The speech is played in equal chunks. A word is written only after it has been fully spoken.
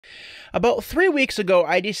About 3 weeks ago,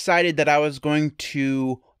 I decided that I was going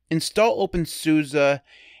to install OpenSuse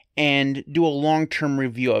and do a long-term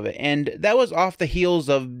review of it. And that was off the heels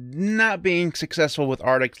of not being successful with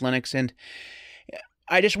Arctic Linux, and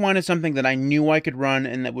I just wanted something that I knew I could run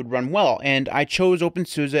and that would run well. And I chose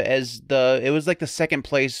OpenSuse as it was like the second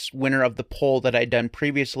place winner of the poll that I'd done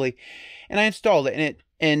previously. And I installed it,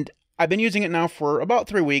 and I've been using it now for about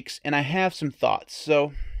 3 weeks, and I have some thoughts.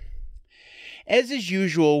 So, as is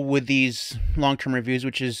usual with these long-term reviews,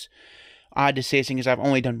 which is odd to say, seeing as I've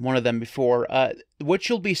only done one of them before, what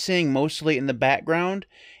you'll be seeing mostly in the background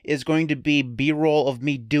is going to be B-roll of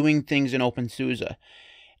me doing things in OpenSuse.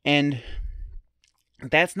 And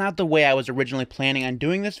that's not the way I was originally planning on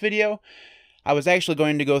doing this video. I was actually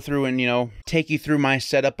going to go through and, take you through my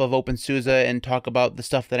setup of OpenSuse and talk about the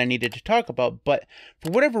stuff that I needed to talk about, but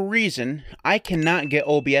for whatever reason, I cannot get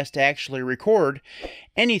OBS to actually record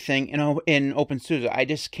anything in OpenSuse. I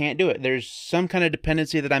just can't do it. There's some kind of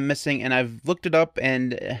dependency that I'm missing, and I've looked it up,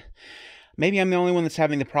 and maybe I'm the only one that's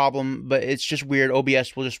having the problem, but it's just weird.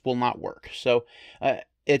 OBS will not work. So,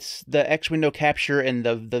 it's the X window capture and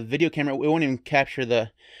the video camera. It won't even capture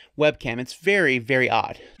the webcam. It's very, very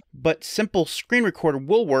odd. But simple screen recorder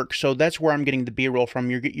will work, so that's where I'm getting the B-roll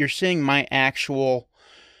from. You're seeing my actual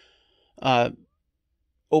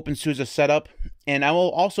OpenSuse setup, and I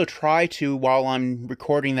will also try to, while I'm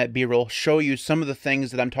recording that B-roll, show you some of the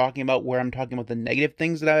things that I'm talking about, where I'm talking about the negative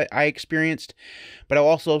things that I experienced, but I'll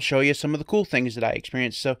also show you some of the cool things that I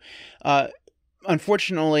experienced. So,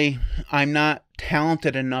 unfortunately, I'm not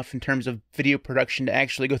talented enough in terms of video production to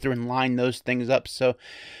actually go through and line those things up. So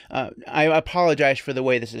I apologize for the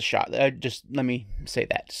way this is shot. Just let me say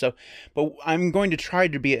that. So, but I'm going to try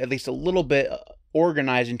to be at least a little bit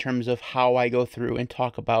organized in terms of how I go through and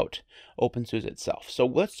talk about OpenSuse itself. So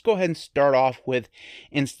let's go ahead and start off with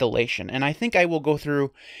installation. And I think I will go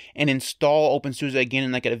through and install OpenSuse again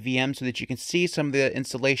in like a VM so that you can see some of the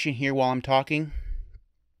installation here while I'm talking,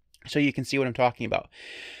 so you can see what I'm talking about.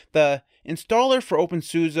 The installer for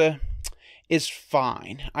OpenSuse is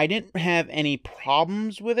fine. I didn't have any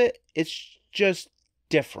problems with it. It's just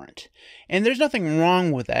different. And there's nothing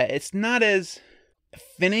wrong with that. It's not as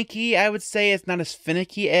finicky, I would say. It's not as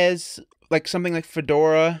finicky as like something like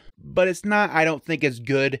Fedora, but it's not, I don't think, as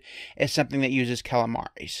good as something that uses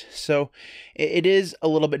Calamares. So it is a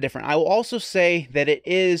little bit different. I will also say that it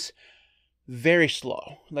is very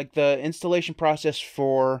slow. Like, the installation process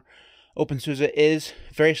for OpenSuse is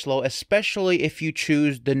very slow, especially if you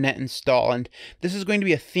choose the net install. And this is going to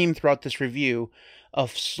be a theme throughout this review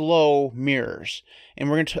of slow mirrors. And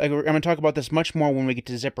I'm going to talk about this much more when we get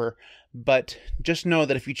to Zipper. But just know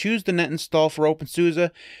that if you choose the net install for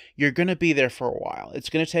OpenSuse, you're going to be there for a while. It's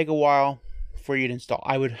going to take a while for you to install.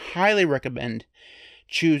 I would highly recommend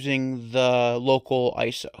choosing the local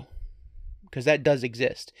ISO, because that does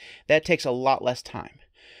exist. That takes a lot less time.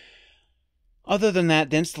 Other than that,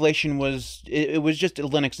 the installation was, it was just a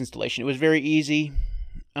Linux installation. It was very easy.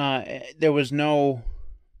 There was no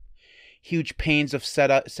huge pains of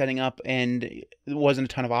setting up, and there wasn't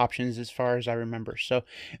a ton of options as far as I remember. So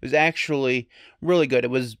it was actually really good.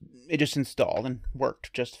 It just installed and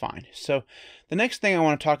worked just fine. So the next thing I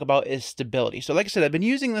want to talk about is stability. So like I said, I've been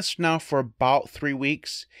using this now for about 3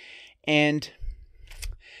 weeks, and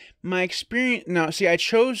my experience now, see, I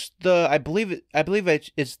chose I believe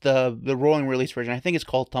it's the rolling release version. I think it's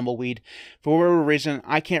called Tumbleweed. For whatever reason,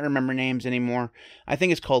 I can't remember names anymore. I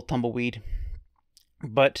think it's called Tumbleweed.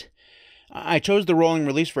 But I chose the rolling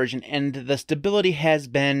release version, and the stability has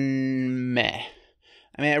been meh.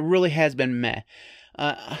 I mean, it really has been meh.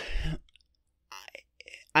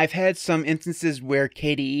 I've had some instances where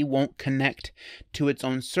KDE won't connect to its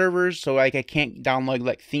own servers, so like I can't download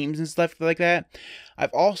like themes and stuff like that.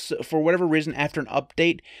 I've also, for whatever reason, after an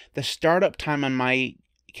update, the startup time on my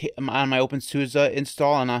OpenSuse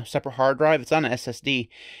install on a separate hard drive, it's on an SSD,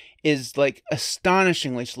 is like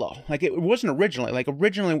astonishingly slow. Like, it wasn't originally. Like,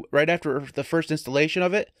 originally, right after the first installation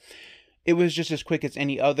of it, it was just as quick as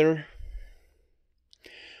any other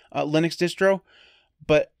Linux distro.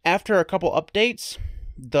 But after a couple updates,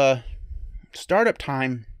 the startup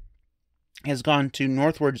time has gone to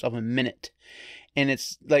northwards of a minute. And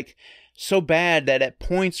it's like so bad that at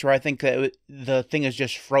points where I think that the thing is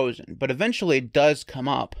just frozen. But eventually it does come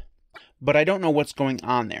up. But I don't know what's going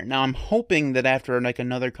on there. Now, I'm hoping that after like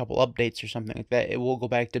another couple updates or something like that, it will go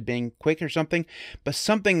back to being quick or something. But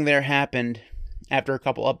something there happened after a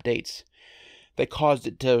couple updates that caused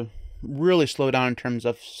it to really slow down in terms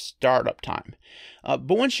of startup time. But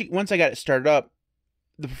once I got it started up,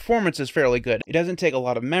 the performance is fairly good. It doesn't take a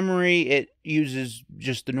lot of memory. It uses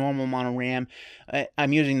just the normal amount of RAM.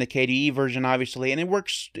 I'm using the KDE version, obviously, and it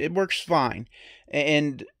works fine,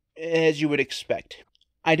 and as you would expect.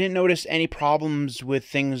 I didn't notice any problems with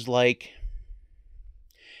things like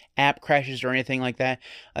app crashes or anything like that.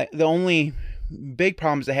 The only big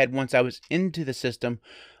problems I had once I was into the system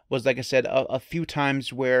was, like I said, a few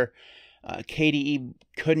times where KDE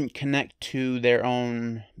couldn't connect to their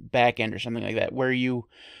own backend or something like that, where you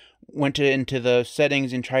went into the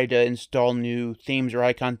settings and tried to install new themes or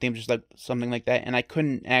icon themes, just like something like that, and I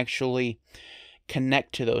couldn't actually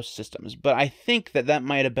connect to those systems. But I think that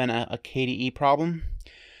might have been a KDE problem.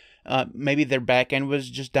 Maybe their backend was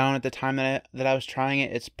just down at the time that I was trying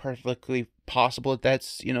it. It's perfectly possible that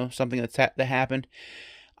that's, something that happened.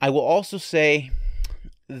 I will also say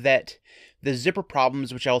that the zipper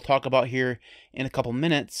problems, which I'll talk about here in a couple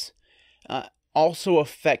minutes, also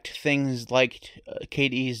affect things like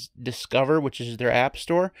KDE's Discover, which is their app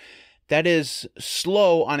store. That is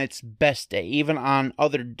slow on its best day, even on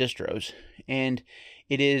other distros, and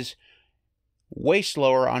it is way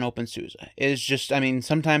slower on OpenSuse. It's just,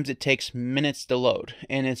 sometimes it takes minutes to load,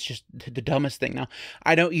 and it's just the dumbest thing. Now,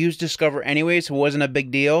 I don't use Discover anyway, so it wasn't a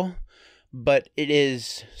big deal, but it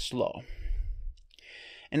is slow.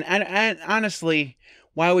 And honestly,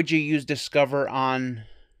 why would you use Discover on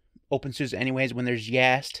OpenSuse anyways when there's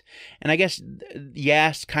Yast? And I guess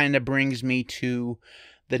Yast kind of brings me to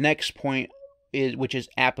the next point, which is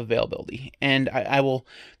app availability. And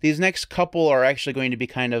these next couple are actually going to be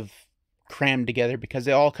kind of crammed together because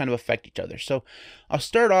they all kind of affect each other. So I'll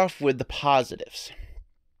start off with the positives.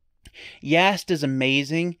 Yast is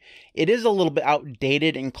amazing. It is a little bit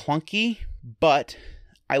outdated and clunky, but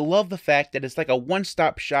I love the fact that it's like a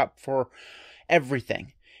one-stop shop for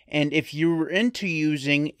everything. And if you're into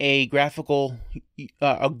using a graphical,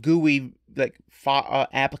 a GUI like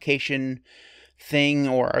application thing,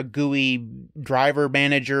 or a GUI driver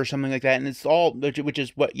manager or something like that, and it's all, which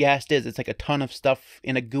is what Yast is. It's like a ton of stuff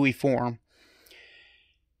in a GUI form.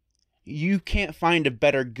 You can't find a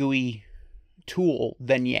better GUI tool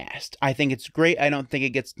than Yast. I think it's great. I don't think it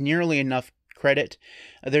gets nearly enough credit.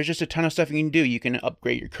 There's just a ton of stuff you can do. You can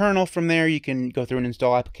upgrade your kernel from there. You can go through and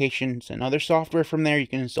install applications and other software from there. You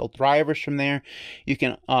can install drivers from there. You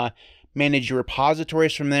can manage your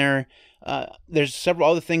repositories from there. There's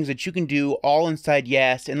several other things that you can do all inside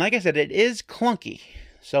Yast. And like I said, it is clunky.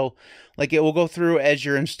 So like it will go through as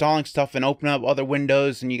you're installing stuff and open up other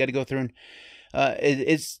windows, and you got to go through and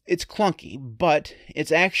it's clunky, but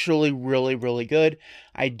it's actually really, really good.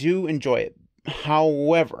 I do enjoy it.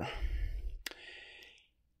 However,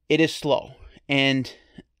 it is slow, and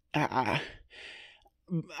I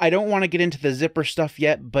don't want to get into the zipper stuff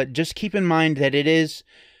yet, but just keep in mind that it is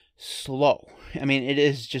slow. It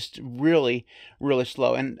is just really, really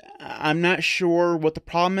slow, and I'm not sure what the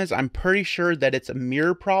problem is. I'm pretty sure that it's a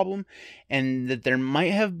mirror problem, and that there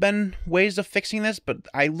might have been ways of fixing this, but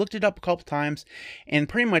I looked it up a couple times, and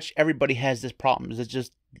pretty much everybody has this problem. It's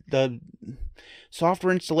just the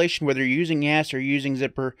software installation, whether you're using Yast or using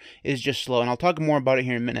Zipper, is just slow, and I'll talk more about it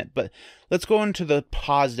here in a minute. But let's go into the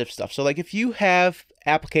positive stuff. So like if you have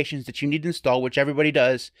applications that you need to install, which everybody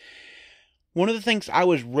does, one of the things I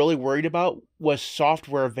was really worried about was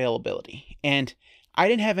software availability, and I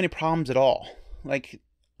didn't have any problems at all. Like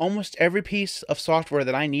almost every piece of software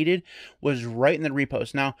that I needed was right in the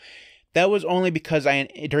repos. Now, that was only because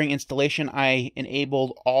during installation, I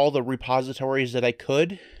enabled all the repositories that I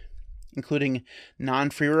could, including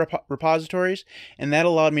non-free repositories, and that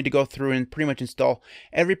allowed me to go through and pretty much install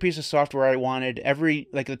every piece of software I wanted.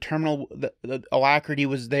 Like the terminal, the Alacrity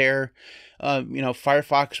was there,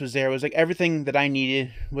 Firefox was there. It was like everything that I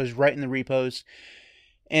needed was right in the repos,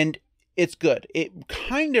 and it's good. It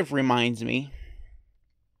kind of reminds me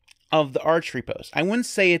of the Arch repos. I wouldn't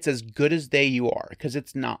say it's as good as the AUR, because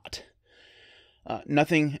it's not.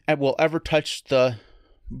 Nothing will ever touch the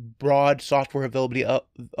broad software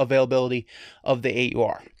availability of the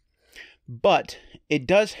AUR. But it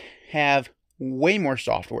does have way more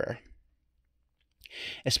software,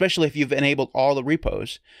 especially if you've enabled all the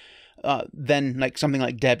repos, than like something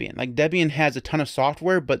like Debian. Like Debian has a ton of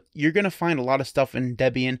software, but you're going to find a lot of stuff in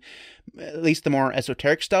Debian, at least the more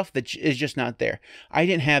esoteric stuff, that is just not there. I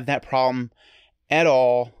didn't have that problem at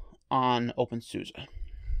all on OpenSuse.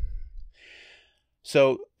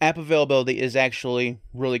 So app availability is actually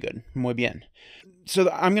really good. Muy bien.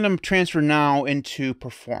 So I'm going to transfer now into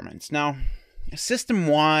performance. Now,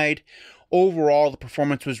 system-wide, overall, the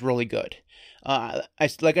performance was really good.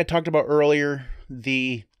 Like I talked about earlier,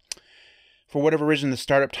 for whatever reason, the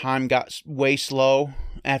startup time got way slow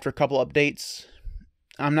after a couple updates.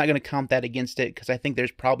 I'm not going to count that against it because I think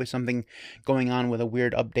there's probably something going on with a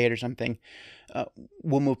weird update or something.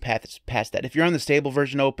 We'll move past that. If you're on the stable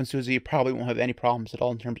version of OpenSuse, you probably won't have any problems at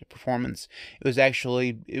all in terms of performance.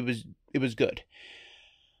 It was good.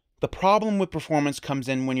 The problem with performance comes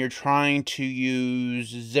in when you're trying to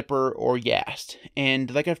use Zypper or Yast.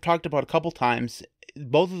 And like I've talked about a couple times,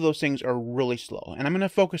 both of those things are really slow. And I'm going to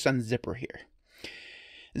focus on Zypper here.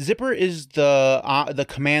 Zypper is the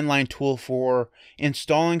command line tool for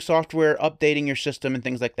installing software, updating your system, and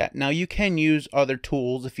things like that. Now, you can use other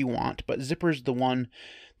tools if you want, but Zypper is the one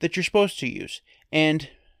that you're supposed to use. And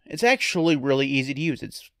it's actually really easy to use.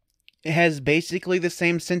 It has basically the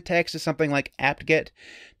same syntax as something like apt-get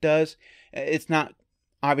does. It's not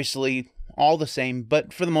obviously all the same,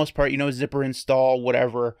 but for the most part, Zypper install,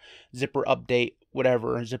 whatever, Zypper update,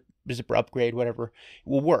 whatever, Zypper upgrade, whatever,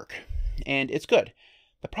 will work. And it's good.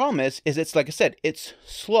 The problem is it's like I said, it's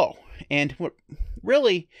slow. And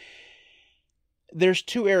really, there's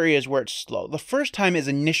two areas where it's slow. The first time is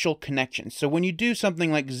initial connection. So when you do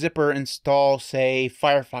something like Zypper install, say,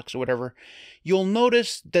 Firefox or whatever, you'll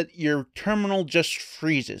notice that your terminal just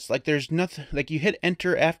freezes. Like there's nothing, like you hit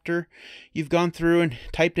enter after you've gone through and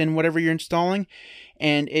typed in whatever you're installing,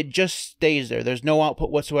 and it just stays there. There's no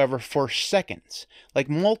output whatsoever for seconds, like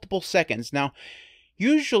multiple seconds. Now,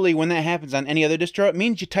 usually when that happens on any other distro, it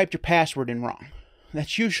means you typed your password in wrong.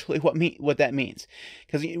 That's usually what that means.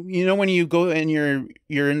 Because when you go and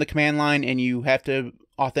you're in the command line and you have to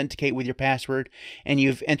authenticate with your password and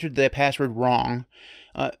you've entered the password wrong,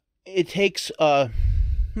 it takes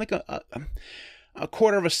like a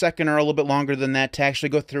quarter of a second or a little bit longer than that to actually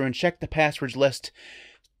go through and check the passwords list,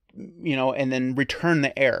 and then return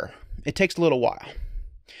the error. It takes a little while.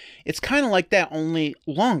 It's kind of like that, only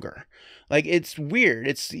longer. Like, it's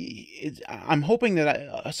weird. I'm hoping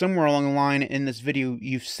that somewhere along the line in this video,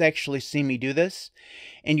 you've actually seen me do this.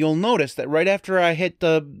 And you'll notice that right after I hit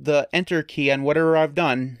the enter key on whatever I've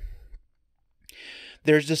done,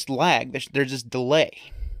 there's this lag, there's this delay.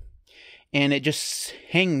 And it just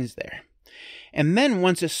hangs there. And then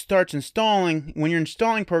once it starts installing, when you're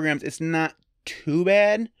installing programs, it's not too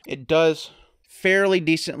bad. It does fairly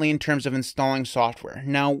decently in terms of installing software.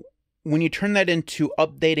 Now, when you turn that into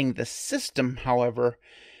updating the system, however,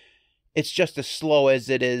 it's just as slow as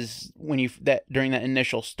it is during that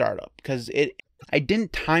initial startup. Because I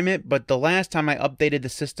didn't time it, but the last time I updated the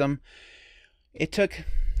system, it took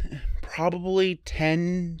probably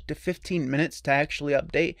 10 to 15 minutes to actually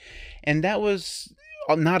update. And that was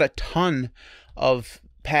not a ton of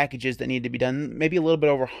packages that needed to be done, maybe a little bit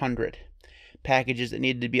over 100 packages that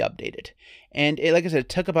needed to be updated. And like I said, it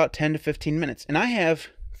took about 10 to 15 minutes. And I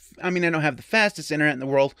don't have the fastest internet in the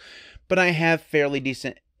world, but I have fairly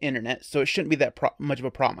decent internet, so it shouldn't be that much of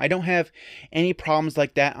a problem. I don't have any problems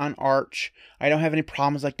like that on Arch. I don't have any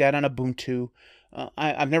problems like that on Ubuntu.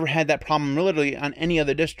 I've never had that problem literally on any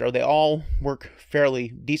other distro. They all work fairly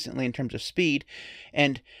decently in terms of speed.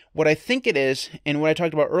 And what I think it is, and what I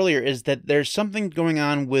talked about earlier, is that there's something going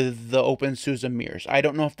on with the OpenSuse mirrors. I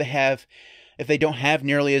don't know if they don't have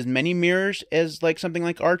nearly as many mirrors as like something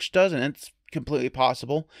like Arch does, and it's completely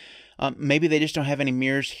possible. Maybe they just don't have any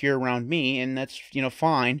mirrors here around me, and that's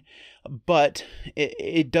fine. But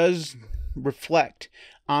it does reflect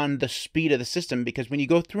on the speed of the system, because when you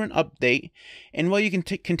go through an update, and while you can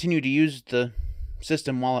continue to use the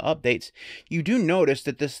system while it updates, you do notice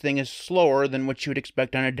that this thing is slower than what you would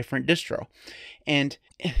expect on a different distro. And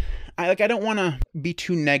I don't want to be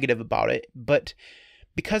too negative about it, but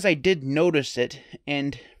because I did notice it,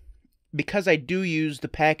 and because I do use the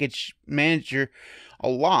package manager a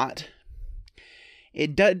lot,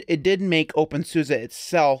 it did make OpenSuse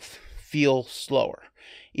itself feel slower.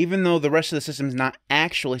 Even though the rest of the system is not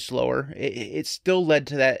actually slower, it still led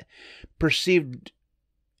to that perceived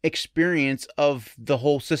experience of the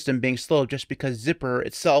whole system being slow, just because Zypper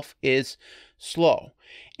itself is slow.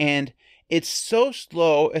 And it's so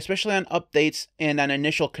slow, especially on updates and on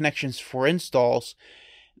initial connections for installs,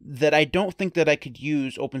 that I don't think that I could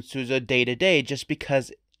use OpenSuse day to day, just because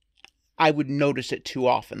I would notice it too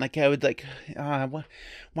often. Like, I would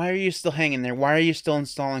why are you still hanging there? Why are you still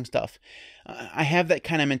installing stuff? I have that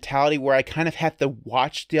kind of mentality where I kind of have to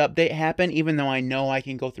watch the update happen, even though I know I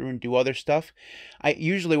can go through and do other stuff. I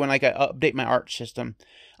usually, when I update my Arch system,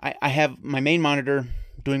 I have my main monitor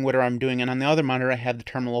doing whatever I'm doing, and on the other monitor I have the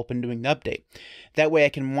terminal open doing the update. That way I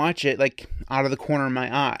can watch it like out of the corner of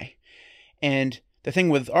my eye. And the thing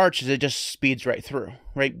with Arch is it just speeds right through,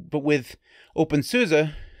 right? But with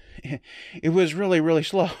OpenSuse, it was really, really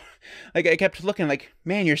slow. Like, I kept looking like,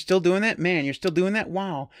 man, you're still doing that? Man, you're still doing that?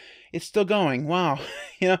 Wow. It's still going. Wow.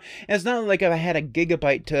 It's not like I had a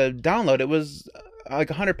gigabyte to download. It was like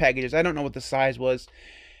 100 packages. I don't know what the size was,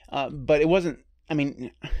 but it wasn't. I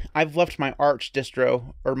mean, I've left my Arch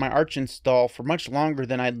distro or my Arch install for much longer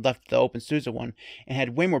than I'd left the OpenSuse one, and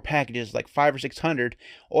had way more packages, like 500 or 600,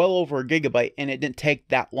 all over a gigabyte, and it didn't take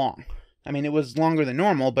that long. I mean, it was longer than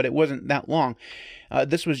normal, but it wasn't that long.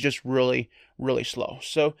 This was just really, really slow.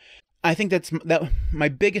 So I think that my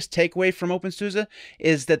biggest takeaway from OpenSuse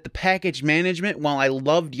is that the package management, while I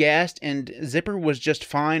loved Yast and Zypper was just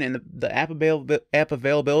fine, and the app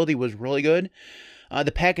availability was really good,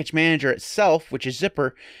 the package manager itself, which is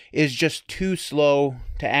Zypper, is just too slow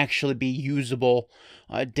to actually be usable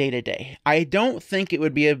day to day. I don't think it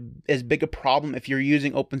would be as big a problem if you're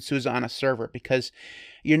using OpenSuse on a server, because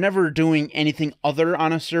you're never doing anything other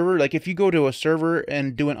on a server. Like if you go to a server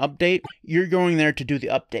and do an update, you're going there to do the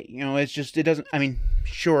update. You know, it's just, it doesn't, I mean,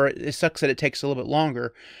 sure, it sucks that it takes a little bit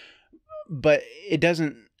longer, but it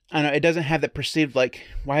doesn't, I know, it doesn't have that perceived, like,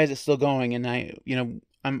 why is it still going? And I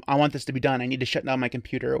want this to be done. I need to shut down my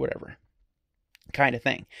computer or whatever kind of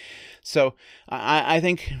thing. So I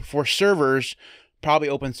think for servers, probably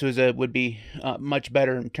OpenSuse would be much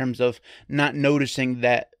better in terms of not noticing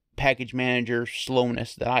that package manager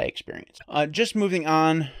slowness that I experience. Just moving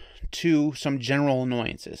on to some general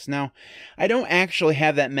annoyances. Now, I don't actually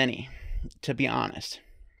have that many, to be honest.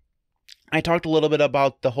 I talked a little bit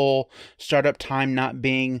about the whole startup time not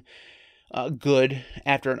being good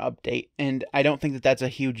after an update, and I don't think that that's a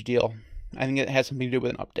huge deal. I think it has something to do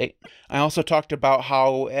with an update. I also talked about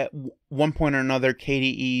how at one point or another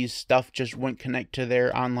KDE's stuff just wouldn't connect to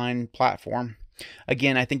their online platform.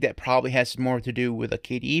 Again, I think that probably has more to do with a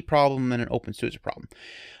KDE problem than an OpenSuse problem.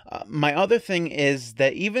 My other thing is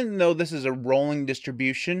that even though this is a rolling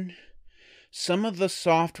distribution, some of the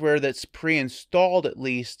software that's pre-installed at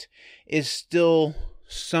least is still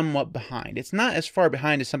somewhat behind. It's not as far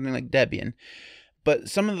behind as something like Debian, but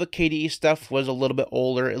some of the KDE stuff was a little bit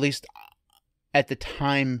older, at least at the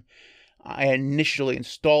time I initially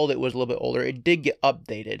installed it was a little bit older. It did get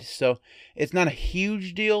updated, so it's not a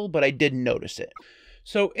huge deal, but I did notice it.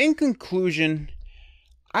 So in conclusion,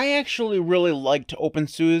 I actually really liked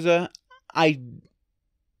OpenSuse.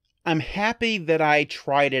 I'm happy that I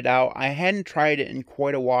tried it out. I hadn't tried it in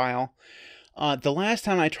quite a while. The last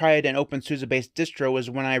time I tried an OpenSuse-based distro was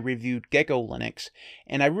when I reviewed Gecko Linux,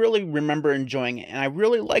 and I really remember enjoying it, and I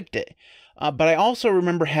really liked it. But I also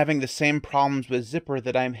remember having the same problems with Zypper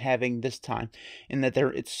that I'm having this time, in that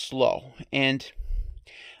it's slow. And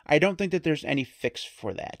I don't think that there's any fix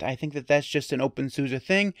for that. I think that that's just an OpenSuse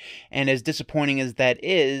thing, and as disappointing as that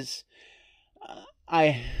is,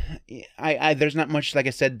 there's not much, like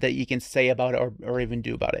I said, that you can say about it or even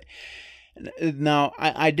do about it. Now,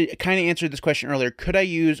 I did kind of answered this question earlier. Could I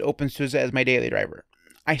use OpenSuse as my daily driver?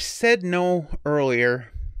 I said no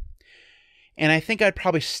earlier, and I think I'd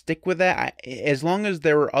probably stick with that. As long as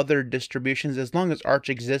there were other distributions, as long as Arch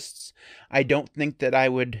exists, I don't think that I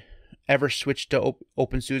would ever switch to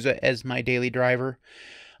OpenSuse as my daily driver.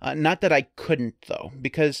 Not that I couldn't, though,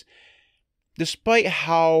 because despite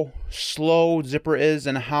how slow Zypper is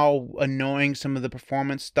and how annoying some of the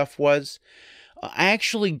performance stuff was, I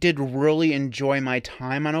actually did really enjoy my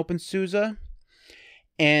time on OpenSuse,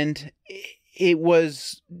 and it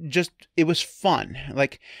was fun.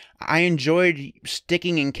 Like, I enjoyed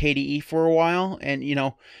sticking in KDE for a while and,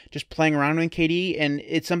 just playing around in KDE, and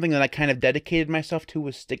it's something that I kind of dedicated myself to,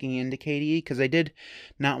 was sticking into KDE, because I did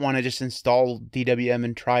not want to just install DWM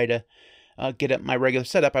and try to get up my regular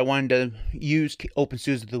setup. I wanted to use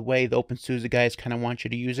OpenSuse the way the OpenSuse guys kind of want you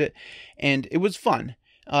to use it, and it was fun.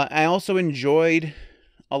 I also enjoyed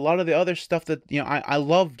a lot of the other stuff that, I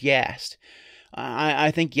loved Yast.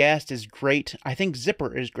 I think Yast is great. I think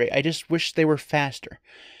Zypper is great. I just wish they were faster.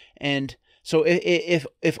 And so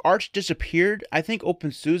if Arch disappeared, I think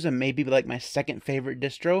OpenSuse may be like my second favorite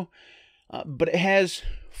distro. But it has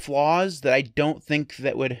flaws that I don't think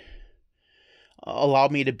that would allow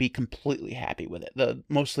me to be completely happy with it.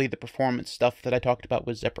 Mostly the performance stuff that I talked about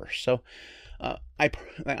with Zypper. So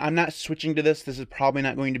I'm not switching to this. This is probably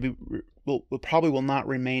not going to be, probably will not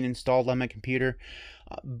remain installed on my computer.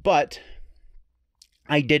 But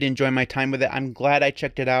I did enjoy my time with it. I'm glad I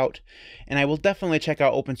checked it out, and I will definitely check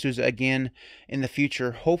out OpenSuse again in the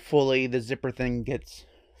future. Hopefully the Zypper thing gets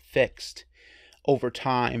fixed over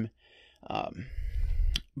time,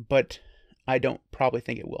 but I don't probably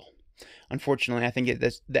think it will. Unfortunately, I think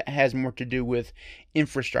that has more to do with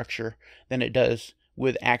infrastructure than it does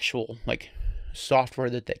with actual, like, software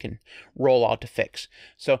that they can roll out to fix.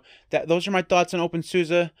 So those are my thoughts on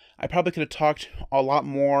OpenSuse. I probably could have talked a lot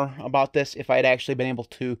more about this if I had actually been able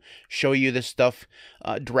to show you this stuff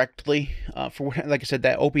directly. Like I said,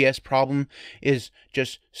 that OBS problem is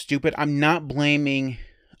just stupid. I'm not blaming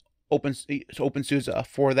OpenSuse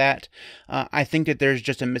for that. I think that there's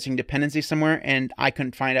just a missing dependency somewhere, and I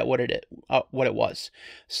couldn't find out what it was.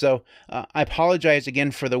 So I apologize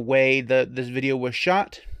again for the way this video was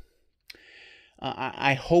shot.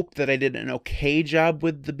 I hope that I did an okay job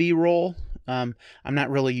with the B-roll. I'm not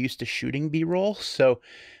really used to shooting B-roll, so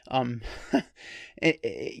but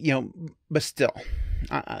still,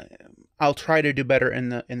 I'll try to do better in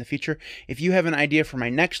the future. If you have an idea for my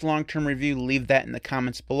next long-term review, leave that in the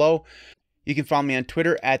comments below. You can follow me on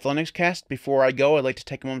Twitter at @LinuxCast. Before I go, I'd like to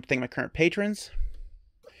take a moment to thank my current patrons: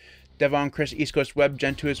 Devon, Chris, EastCoastWeb,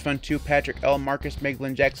 Gentoo is fun too, Patrick L, Marcus,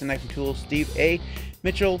 Maeglin, Jackson, Knife and Tools, Steve A,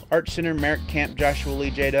 Mitchell, ArchSinner, Marek, Camp, Joshua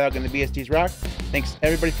Lee, JDawg, and the BSDs rock. Thanks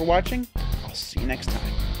everybody for watching. I'll see you next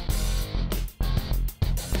time.